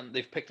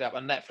they've picked it up,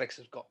 and Netflix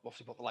has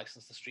obviously got the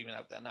license to stream it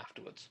out then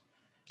afterwards.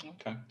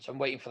 Okay. So I'm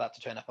waiting for that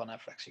to turn up on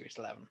Netflix Series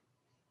 11.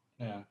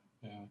 Yeah,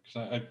 because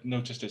I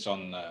noticed it's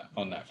on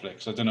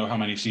Netflix. I don't know how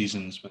many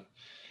seasons, but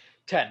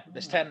 10.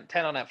 There's 10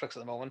 on Netflix at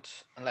the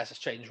moment, unless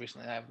it's changed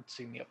recently. I haven't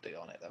seen the update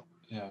on it though.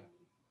 Yeah.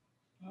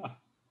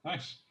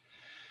 Nice.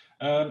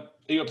 Are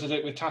you up to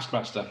date with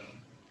Taskmaster?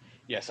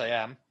 Yes, I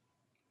am.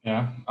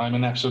 Yeah, I'm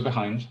an episode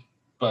behind,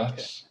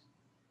 but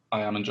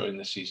I am enjoying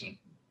this season.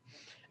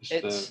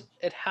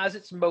 It has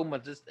its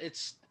moments.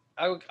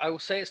 I will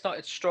say it's not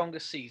its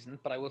strongest season,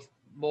 but I will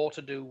more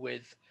to do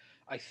with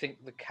I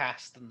think the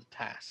cast and the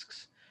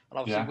tasks, and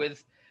obviously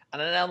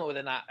and an element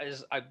within that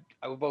is I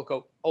would both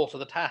go also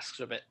the tasks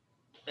are a bit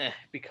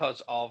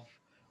because of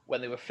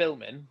when they were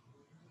filming,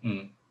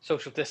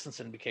 social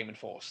distancing became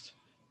enforced.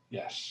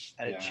 Yes,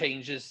 and it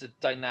changes the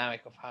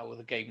dynamic of how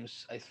the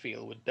games I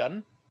feel were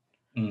done.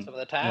 Some of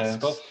the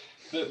tasks. Well,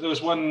 there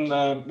was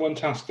one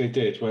task they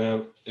did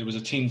where it was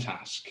a team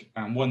task,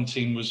 and one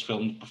team was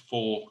filmed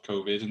before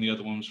COVID, and the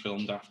other one was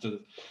filmed after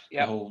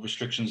the whole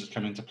restrictions had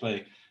come into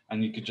play,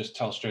 and you could just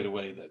tell straight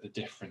away that the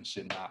difference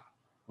in that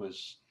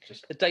was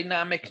just the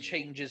dynamic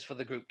changes for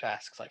the group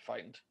tasks. I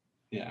find.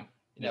 Yeah.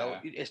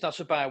 It's not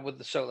so bad with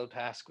the solo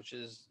task, which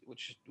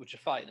are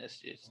fine.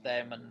 It's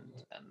them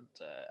and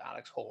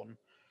Alex Horn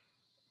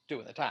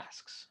doing the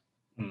tasks.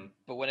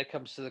 But when it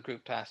comes to the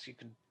group tasks, you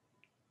can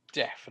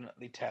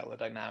definitely tell the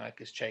dynamic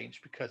has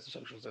changed because of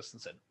social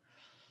distancing.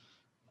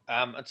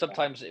 And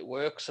sometimes it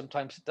works,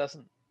 sometimes it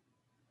doesn't.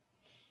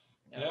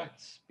 Yeah.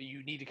 But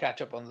you need to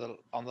catch up on the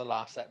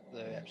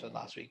the episode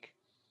last week.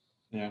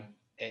 Yeah.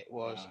 It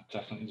was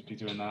definitely to be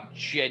doing that.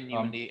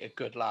 genuinely a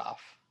good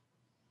laugh.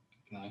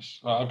 Nice.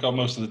 Well, I've got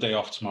most of the day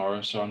off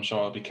tomorrow, so I'm sure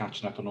I'll be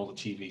catching up on all the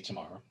TV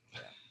tomorrow.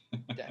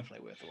 Yeah,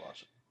 definitely worth a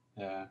watch.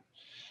 Yeah.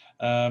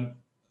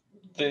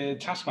 The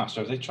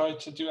Taskmaster, have they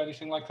tried to do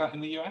anything like that in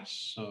the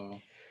US?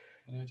 So,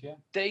 any idea?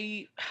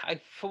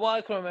 For what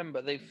I can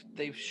remember,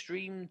 they've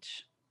streamed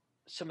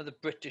some of the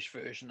British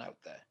version out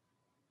there.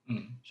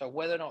 So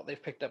whether or not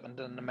they've picked up and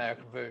done an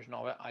American version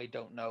of it, I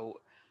don't know.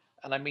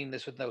 And I mean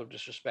this with no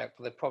disrespect,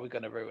 but they're probably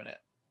going to ruin it.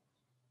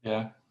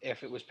 Yeah.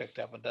 If it was picked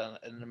up and done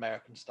in an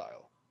American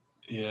style.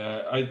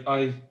 Yeah,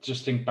 I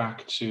just think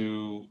back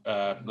to,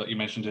 like you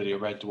mentioned earlier,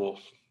 Red Dwarf,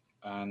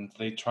 and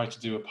they tried to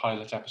do a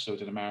pilot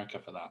episode in America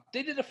for that.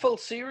 They did a full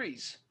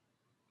series.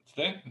 Did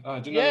they? I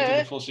didn't know they did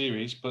a full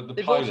series, but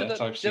the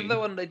pilot I've seen. The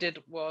other one they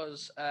did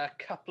was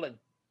Coupling.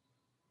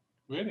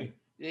 Really?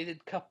 They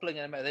did Coupling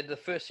in America. They did the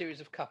first series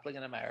of Coupling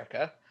in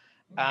America.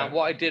 And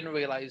what I didn't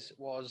realize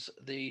was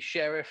the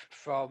sheriff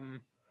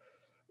from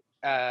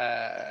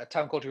a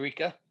town called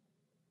Eureka.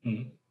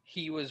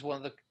 He was one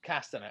of the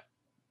cast in it.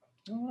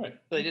 All right.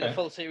 So they did a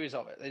full series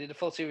of it. They did a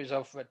full series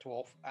of Red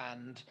Dwarf,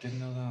 and didn't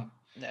know that.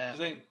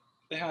 Yeah.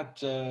 They had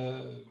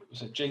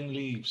was it Jane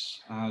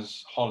Leeves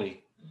as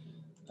Holly,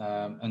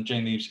 and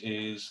Jane Leeves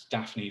is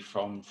Daphne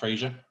from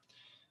Frasier,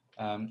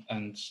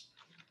 and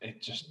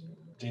it just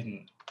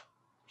didn't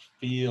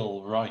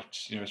feel right.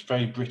 You know, it's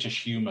very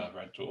British humour,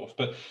 Red Dwarf.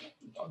 But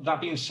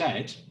that being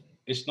said,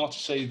 it's not to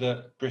say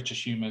that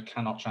British humour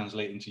cannot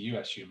translate into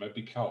US humour,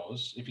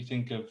 because if you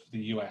think of the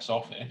US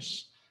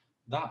Office,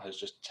 that has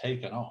just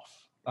taken off.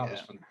 That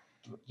was,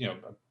 a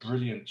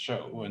brilliant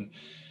show. And,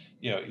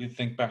 you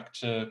think back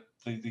to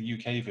the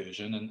UK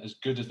version, and as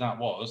good as that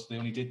was, they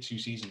only did 2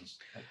 seasons.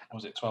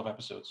 Was it 12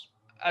 episodes?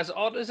 As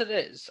odd as it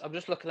is, I'm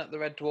just looking at the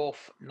Red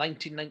Dwarf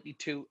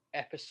 1992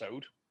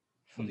 episode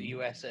for the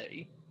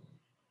USA,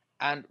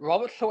 and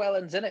Robert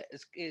Llewellyn's in it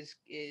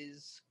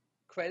is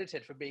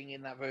credited for being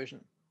in that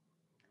version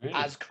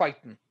as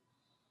Crichton.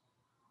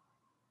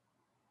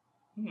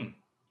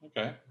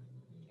 Okay.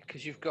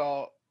 Because you've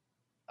got,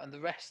 and the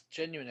rest,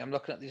 genuinely, I'm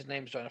looking at these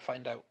names trying to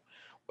find out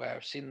where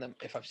I've seen them,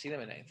 if I've seen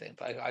them in anything.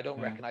 But I don't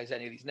recognize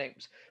any of these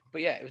names.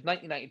 But yeah, it was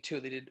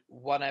 1992. They did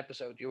 1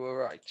 episode. You were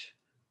right.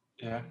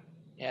 Yeah.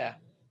 Yeah.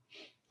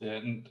 Yeah.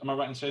 And am I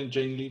right in saying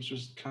Jane Leeves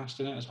was cast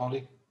in it as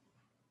Holly?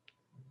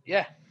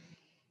 Yeah.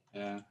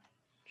 Yeah.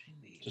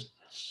 Just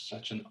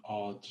such an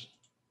odd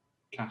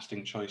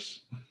casting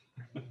choice.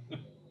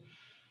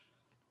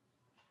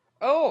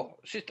 Oh,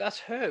 that's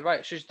her,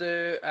 right? She's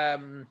the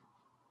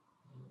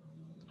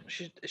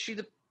she's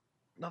the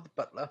not the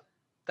butler.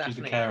 Daphne.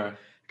 She's the carer.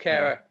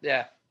 Carer,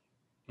 yeah.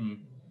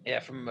 Yeah,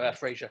 from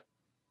Frasier.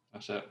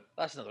 That's it.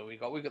 That's another we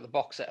got. We've got the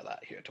box set of that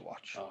here to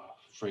watch. Oh,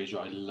 Frasier,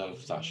 I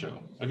love that show.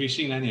 Have you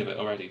seen any of it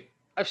already?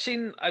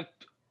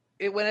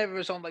 Whenever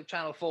it's on like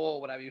Channel 4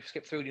 or whatever, you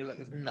skip through and you're like,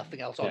 there's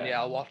nothing else on.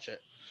 Yeah, I'll watch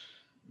it.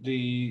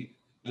 The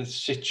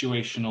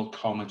situational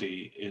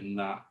comedy in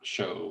that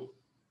show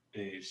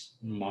is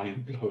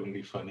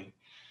mind-blowingly funny.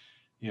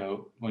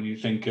 When you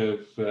think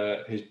of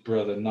his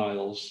brother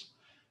Niles,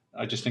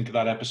 I just think of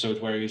that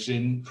episode where he's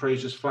in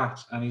Frasier's flat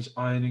and he's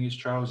ironing his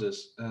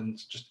trousers, and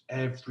just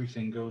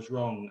everything goes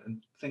wrong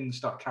and things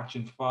start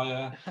catching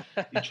fire.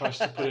 He tries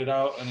to put it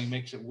out and he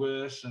makes it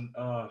worse, and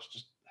it's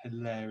just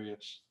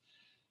hilarious.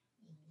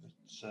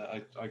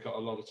 I got a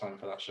lot of time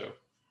for that show,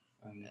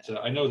 and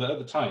I know that at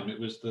the time it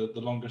was the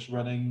longest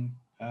running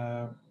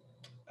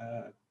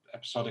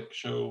episodic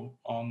show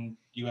on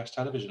US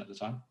television at the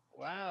time.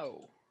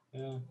 Wow.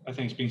 Yeah, I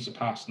think it's been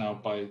surpassed now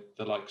by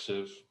the likes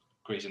of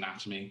Grey's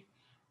Anatomy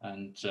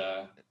and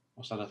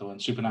what's that other one?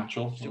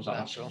 Supernatural. Was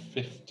that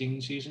 15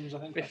 seasons, I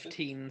think?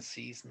 15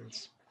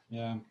 seasons.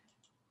 Yeah.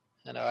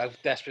 I know,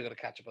 I've desperately got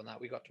to catch up on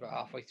that. We got to about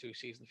halfway through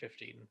season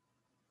 15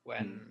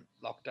 when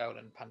lockdown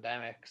and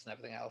pandemics and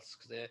everything else,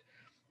 because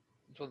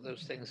it's one of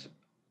those things.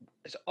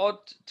 It's odd.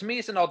 To me,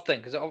 it's an odd thing,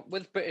 because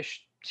with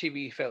British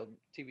TV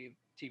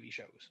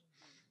shows,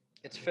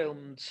 it's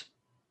filmed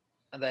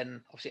and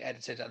then obviously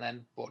edited and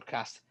then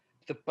broadcast,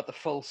 but the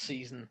full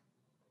season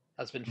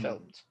has been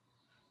filmed.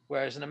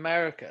 Whereas in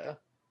America,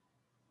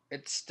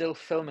 it's still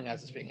filming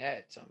as it's being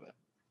aired, some of it.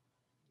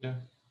 Yeah.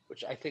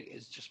 Which I think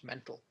is just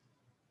mental.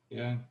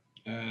 Yeah,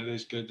 it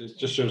is good. It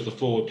just shows the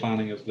forward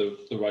planning of the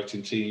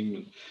writing team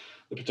and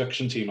the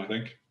production team, I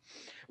think.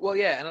 Well,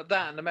 yeah, and I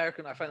find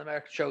American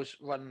shows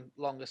run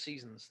longer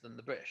seasons than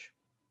the British.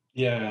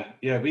 Yeah,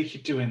 we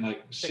keep doing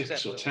like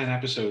 6 or 10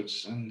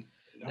 episodes, and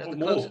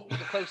the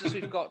closest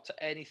we've got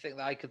to anything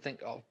that I could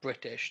think of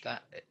British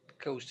that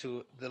goes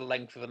to the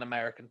length of an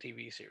American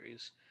TV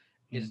series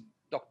is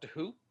Doctor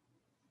Who.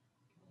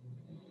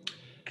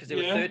 Because there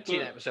were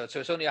 13 episodes, so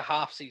it's only a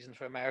half season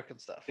for American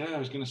stuff. Yeah, I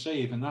was going to say,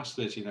 even that's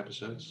 13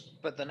 episodes.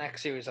 But the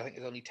next series, I think,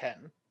 is only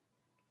 10.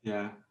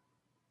 Yeah.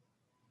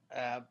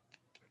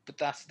 But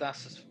that's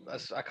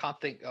I can't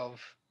think of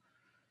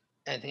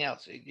anything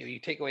else. You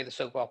take away the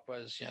soap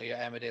operas, your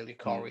Emmerdale, your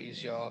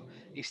Corries, your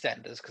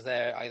EastEnders, because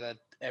they're either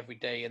every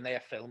day and they are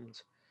filmed,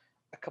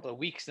 a couple of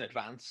weeks in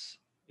advance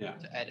Yeah.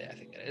 to edit. I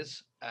think it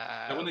is.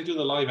 And when they do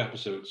the live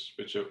episodes,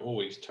 which are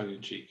always tongue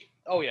in cheek.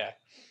 Oh yeah,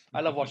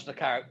 I love watching the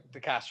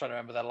cast trying to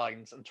remember their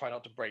lines and try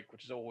not to break,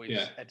 which is always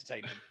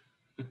entertaining.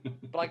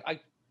 But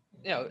like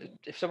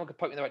if someone could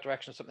point me in the right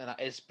direction of something that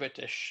is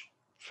British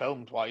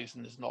filmed wise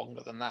and is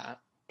longer than that,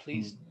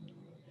 please.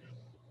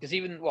 Because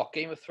even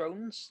Game of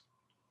Thrones,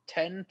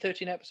 10,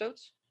 13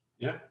 episodes.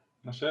 Yeah,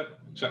 that's it.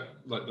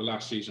 Except like the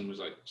last season was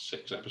like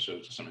 6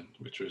 episodes or something,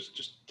 which was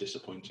just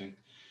disappointing.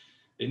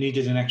 It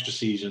needed an extra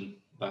season.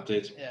 That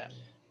did. Yeah.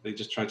 They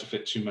just tried to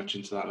fit too much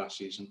into that last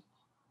season,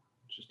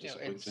 which is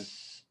disappointing.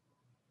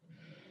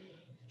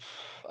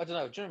 I don't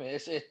know. Do you know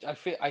what I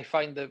mean? I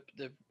find the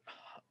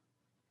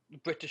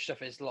British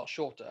stuff is a lot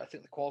shorter. I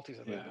think the quality's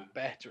a little bit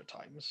better at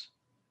times.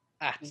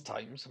 At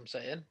times, I'm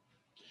saying.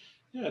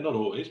 Yeah, not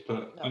always,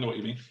 but I know what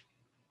you mean.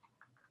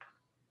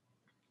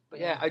 But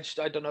yeah, I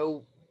don't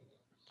know.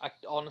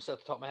 Honestly, at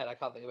the top of my head, I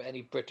can't think of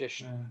any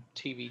British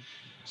TV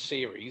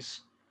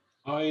series.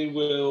 I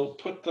will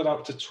put that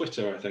out to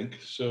Twitter, I think.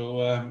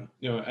 So,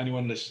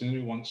 anyone listening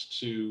who wants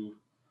to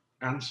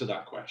answer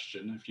that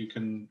question, if you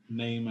can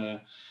name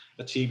a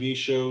TV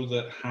show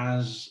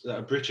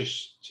a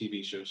British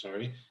TV show,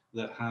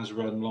 that has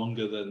run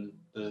longer than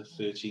the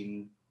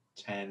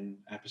 13-10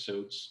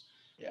 episodes,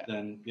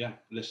 then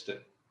list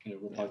it.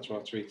 Reply to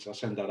our tweets. I'll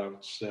send that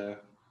out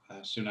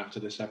soon after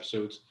this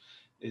episode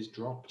is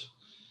dropped.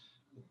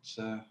 It's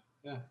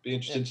be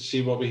interesting to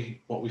see what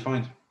we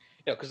find.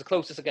 Yeah, because the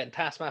closest again,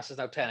 Taskmaster is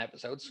now 10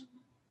 episodes.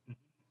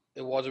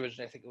 It was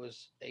originally, I think it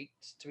was 8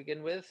 to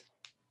begin with.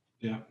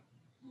 Yeah.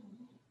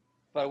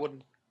 But I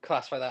wouldn't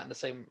classify that in the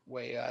same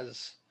way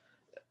as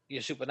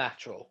your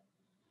Supernatural,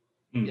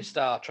 your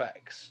Star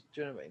Treks. Do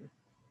you know what I mean?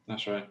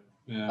 That's right.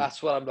 Yeah.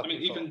 That's what I'm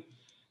looking for.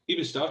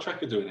 Even Star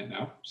Trek are doing it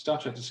now. Star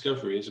Trek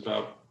Discovery is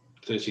about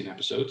 13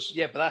 episodes.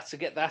 Yeah, but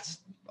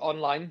that's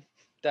online.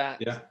 I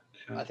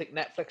think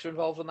Netflix are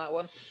involved in that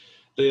one.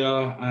 They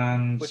are,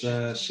 and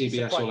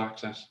CBS All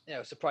Access.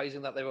 Yeah,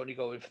 surprising that they're only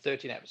going for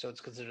 13 episodes,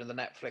 considering the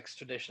Netflix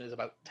tradition is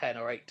about 10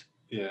 or 8.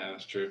 Yeah,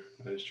 that's true.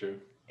 That is true.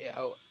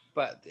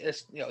 But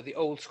it's the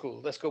old school.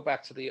 Let's go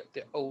back to the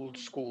old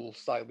school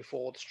style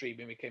before the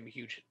streaming became a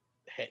huge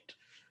hit,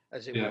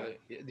 as it were.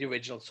 The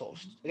original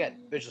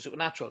original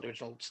Supernatural, the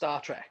original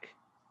Star Trek,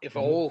 if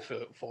all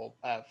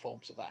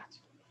forms of that.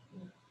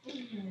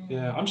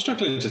 Yeah, I'm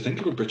struggling to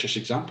think of a British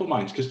example,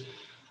 Minds, because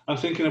I'm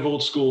thinking of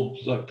old school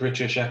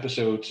British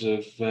episodes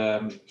of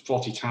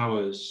Fawlty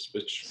Towers,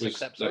 which was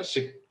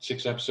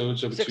 6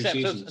 episodes over 2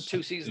 seasons. And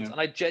 2 seasons, and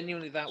I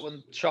genuinely that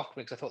one shocked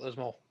me because I thought there was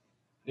more.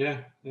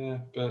 Yeah,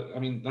 but I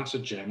mean that's a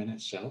gem in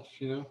itself,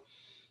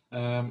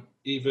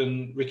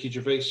 Even Ricky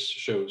Gervais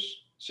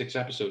shows 6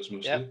 episodes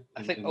mostly. Yeah,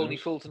 I think Only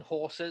Fools and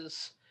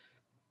Horses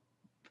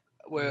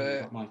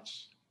were.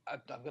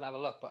 I'm gonna have a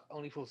look, but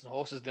Only Fools and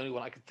Horses is the only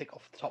one I can think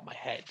off the top of my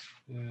head.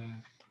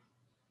 Yeah.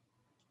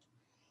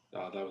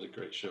 Oh, that was a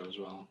great show as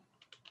well.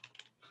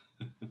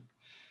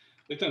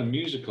 They've done a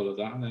musical of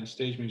that, and then a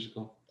stage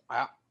musical.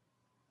 Yeah.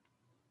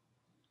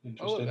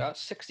 Interesting. Oh,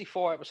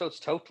 64 episodes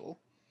total.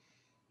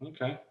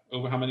 Okay.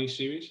 Over how many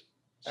seasons?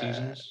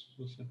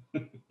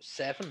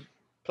 7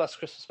 plus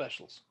Christmas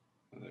specials.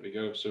 There we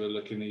go. So we're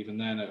looking even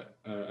then at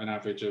an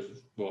average of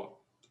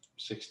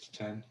 6 to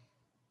 10.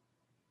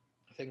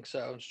 I think so.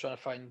 I'm just trying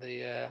to find the.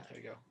 Here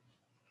we go.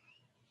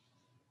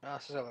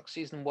 So look,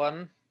 season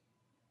 1.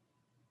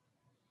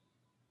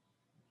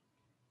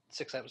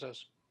 6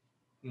 episodes.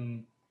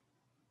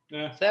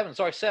 Yeah.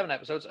 7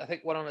 episodes. I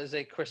think one of them is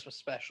a Christmas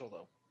special,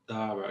 though.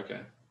 Ah, right,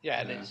 okay.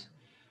 Yeah, it is.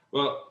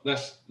 Well,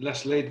 let's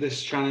lay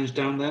this challenge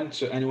down then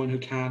to anyone who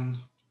can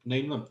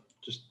name them.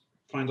 Just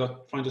find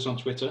us on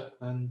Twitter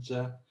and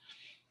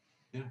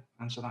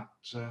answer that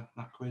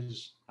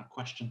quiz, that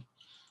question.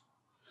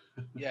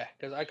 Yeah,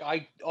 because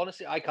I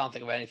honestly I can't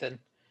think of anything.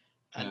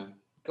 And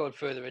going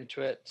further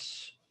into it,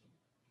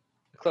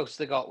 the closest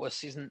they got was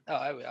season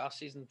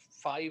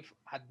 5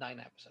 had 9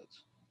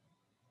 episodes.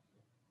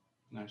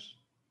 Nice.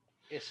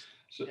 Yes.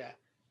 So,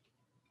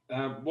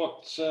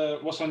 what's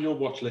on your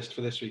watch list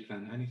for this week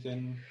then?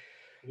 Anything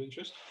of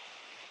interest?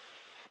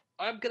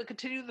 I'm going to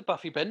continue the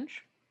Buffy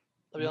binge.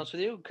 I'll be honest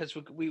with you, because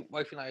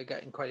wife and I are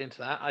getting quite into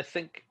that. I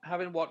think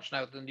having watched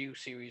now the new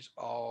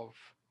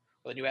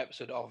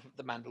episode of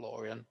The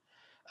Mandalorian,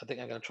 I think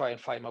I'm going to try and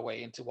find my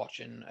way into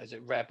watching,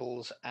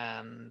 Rebels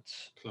and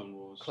Clone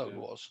Wars. Clone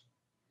Wars.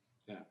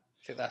 Yeah.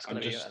 I think that's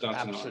going to be an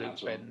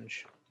absolute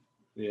binge.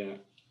 Yeah.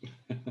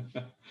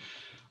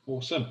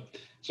 Awesome.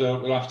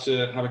 So we'll have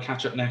to have a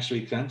catch up next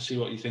week then, see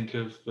what you think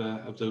of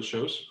those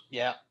shows.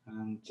 Yeah.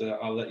 And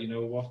I'll let you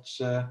know what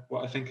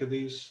I think of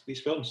these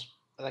films.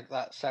 I think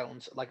that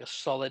sounds like a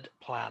solid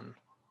plan.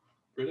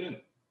 Brilliant.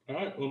 All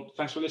right. Well,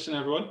 thanks for listening,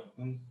 everyone,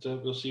 and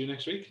we'll see you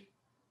next week.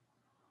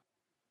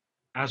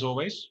 As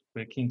always,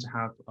 we're keen to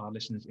have our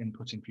listeners'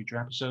 input in future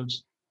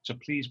episodes, so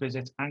please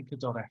visit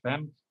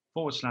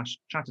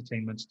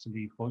anchor.fm/chattainment to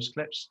leave voice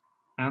clips.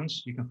 And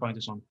you can find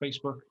us on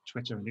Facebook,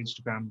 Twitter, and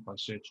Instagram by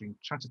searching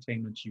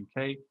Chattainment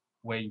UK,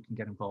 where you can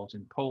get involved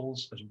in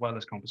polls as well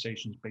as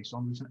conversations based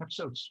on recent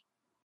episodes.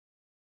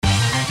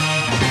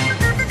 Bye.